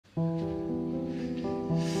It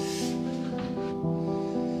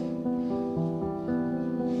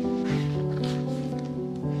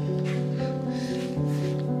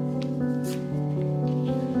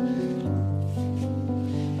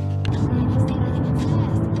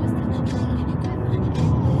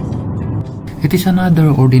is another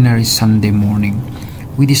ordinary Sunday morning.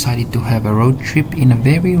 We decided to have a road trip in a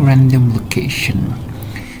very random location.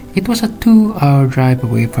 It was a 2-hour drive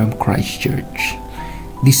away from Christchurch.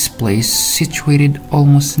 This place situated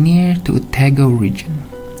almost near to Otago region,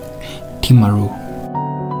 Timaru.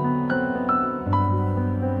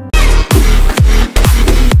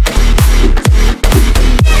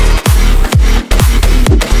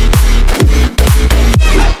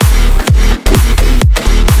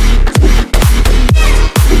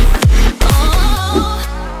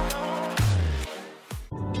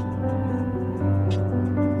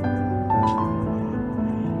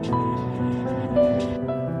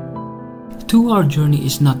 Our journey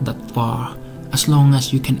is not that far, as long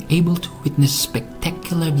as you can able to witness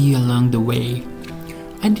spectacular view along the way.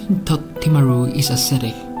 I didn't thought Timaru is a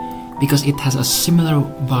city, because it has a similar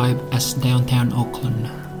vibe as downtown Auckland.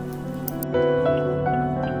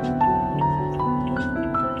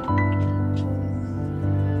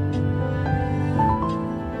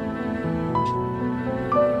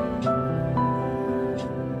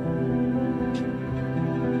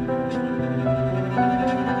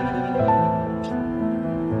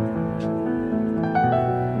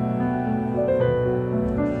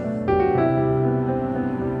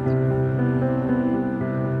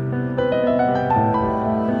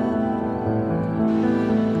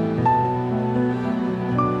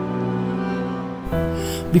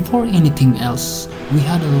 Before anything else, we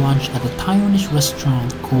had a lunch at a Taiwanese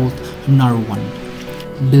restaurant called Narwan.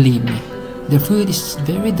 Believe me, the food is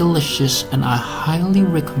very delicious and I highly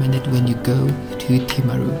recommend it when you go to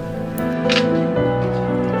Timaru.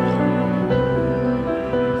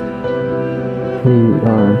 We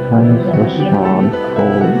are at a Chinese restaurant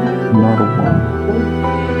called Narwan.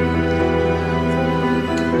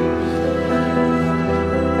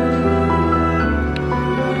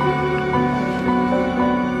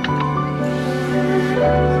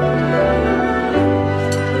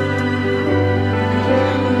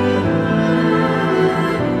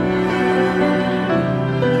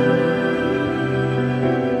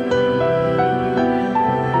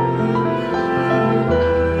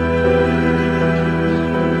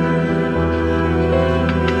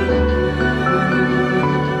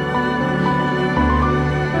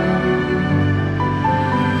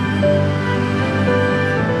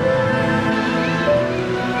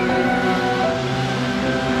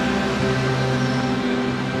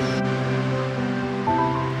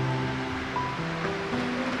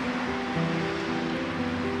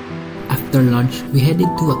 After lunch, we headed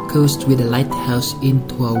to a coast with a lighthouse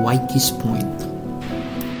into a Waikis Point.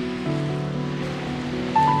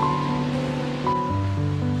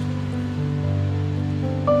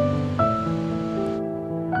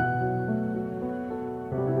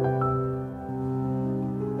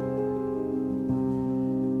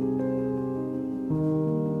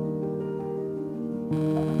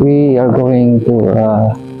 We are going to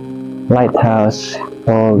a lighthouse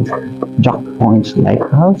called Jock Point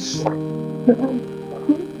Lighthouse.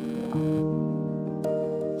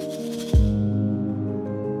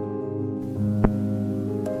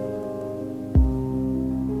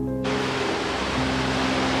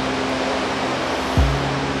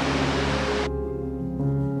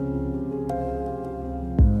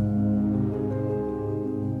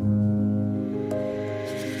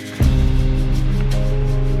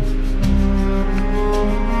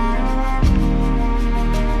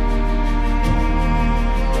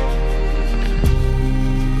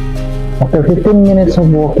 After 15 minutes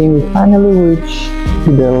of walking, we finally reached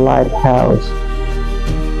the lighthouse.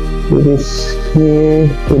 It is here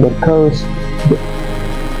to the coast.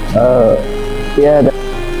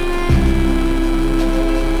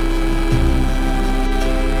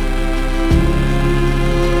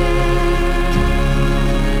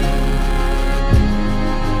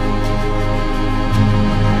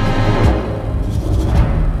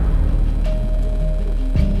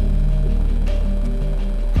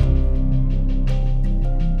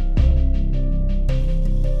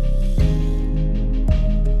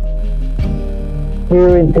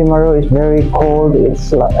 Here in Timaru is very cold.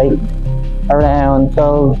 It's like around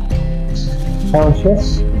 12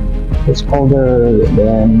 Celsius. It's colder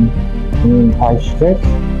than in Christchurch,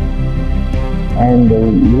 and the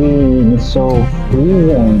wind is so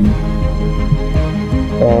freezing.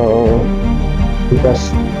 So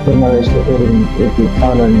because Timaru is located in the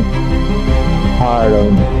southern part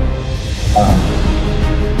of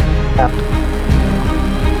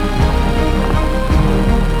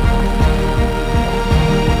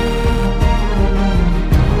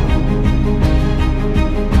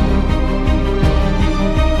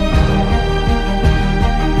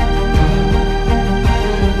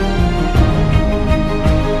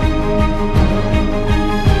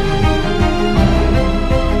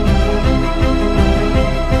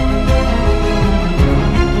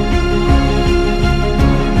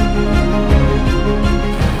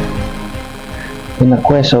in the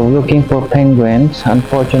quest of looking for penguins.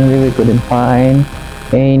 Unfortunately, we couldn't find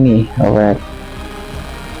any of it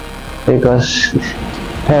because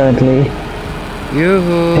apparently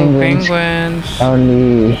penguins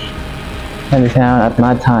only can be found at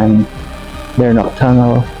night time. They're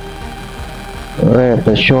nocturnal. We're at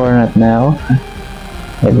the shore right now,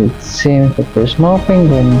 and it seems that there's no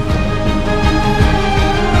penguin.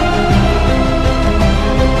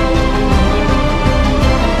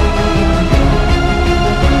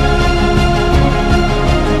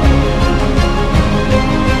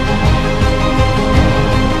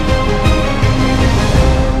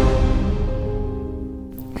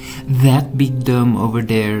 That big dome over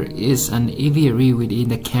there is an aviary within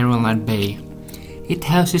the Caroline Bay. It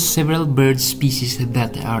houses several bird species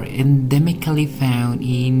that are endemically found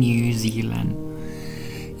in New Zealand.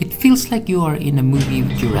 It feels like you are in a movie of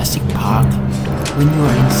Jurassic Park when you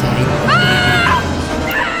are inside.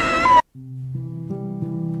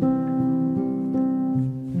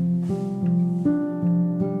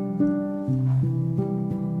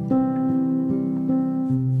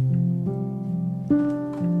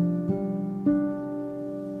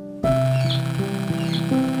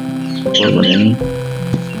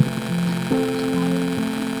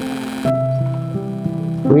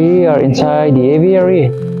 We are inside the aviary,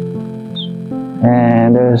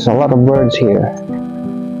 and there's a lot of birds here.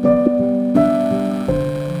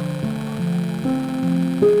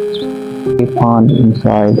 A pond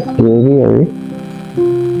inside the aviary,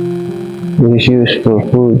 which is used for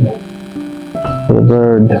food for the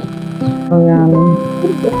bird.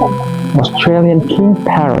 Australian king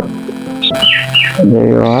parrot. There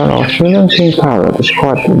you are, Australian king parrot. It's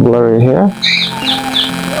quite blurry here.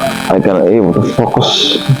 I can able to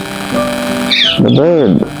focus the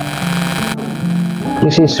bird.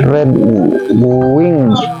 This is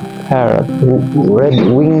red-winged parrot.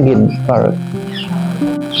 Red-winged parrot.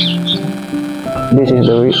 This is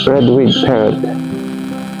the red-winged parrot.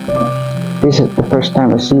 This is the first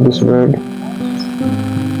time I see this bird,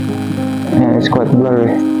 and it's quite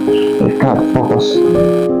blurry. It can't focus.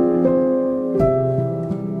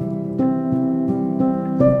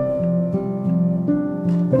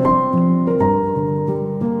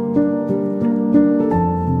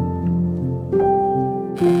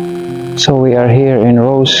 So we are here in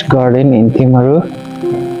Rose Garden in Timaru.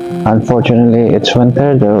 Unfortunately, it's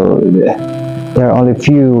winter, though there are only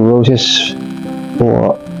few roses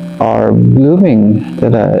are blooming.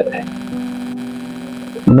 In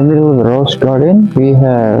the middle of the Rose Garden, we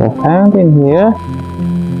have a fountain here.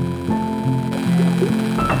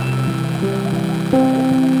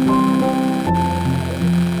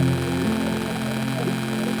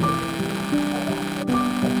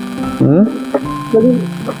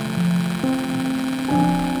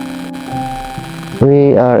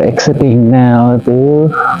 We are exiting now to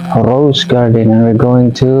Rose Garden, and we're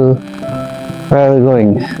going to... Where are we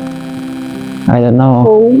going? I don't know.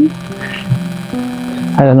 Home.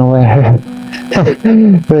 I don't know where.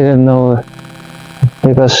 We don't know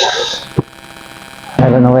because I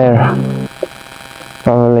don't know where.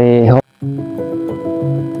 Probably home.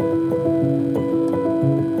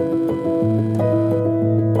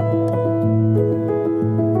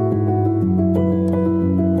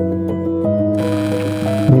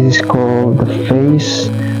 This is called the Face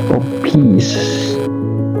of Peace.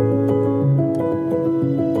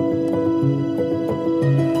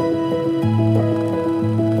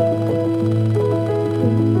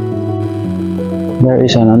 There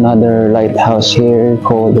is another lighthouse here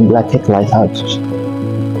called the Blackhead Lighthouse.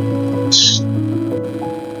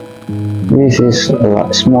 This is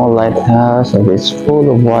a small lighthouse, and it's full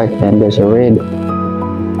of white, and there's a red.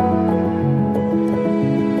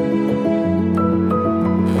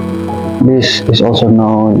 This is also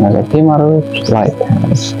known as a Timaru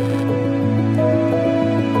lighthouse.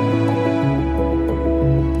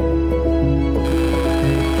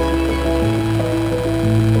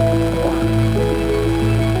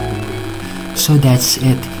 So that's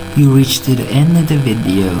it. You reached to the end of the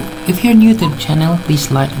video. If you're new to the channel,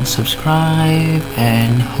 please like and subscribe,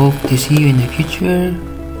 and hope to see you in the future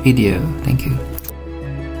video. Thank you.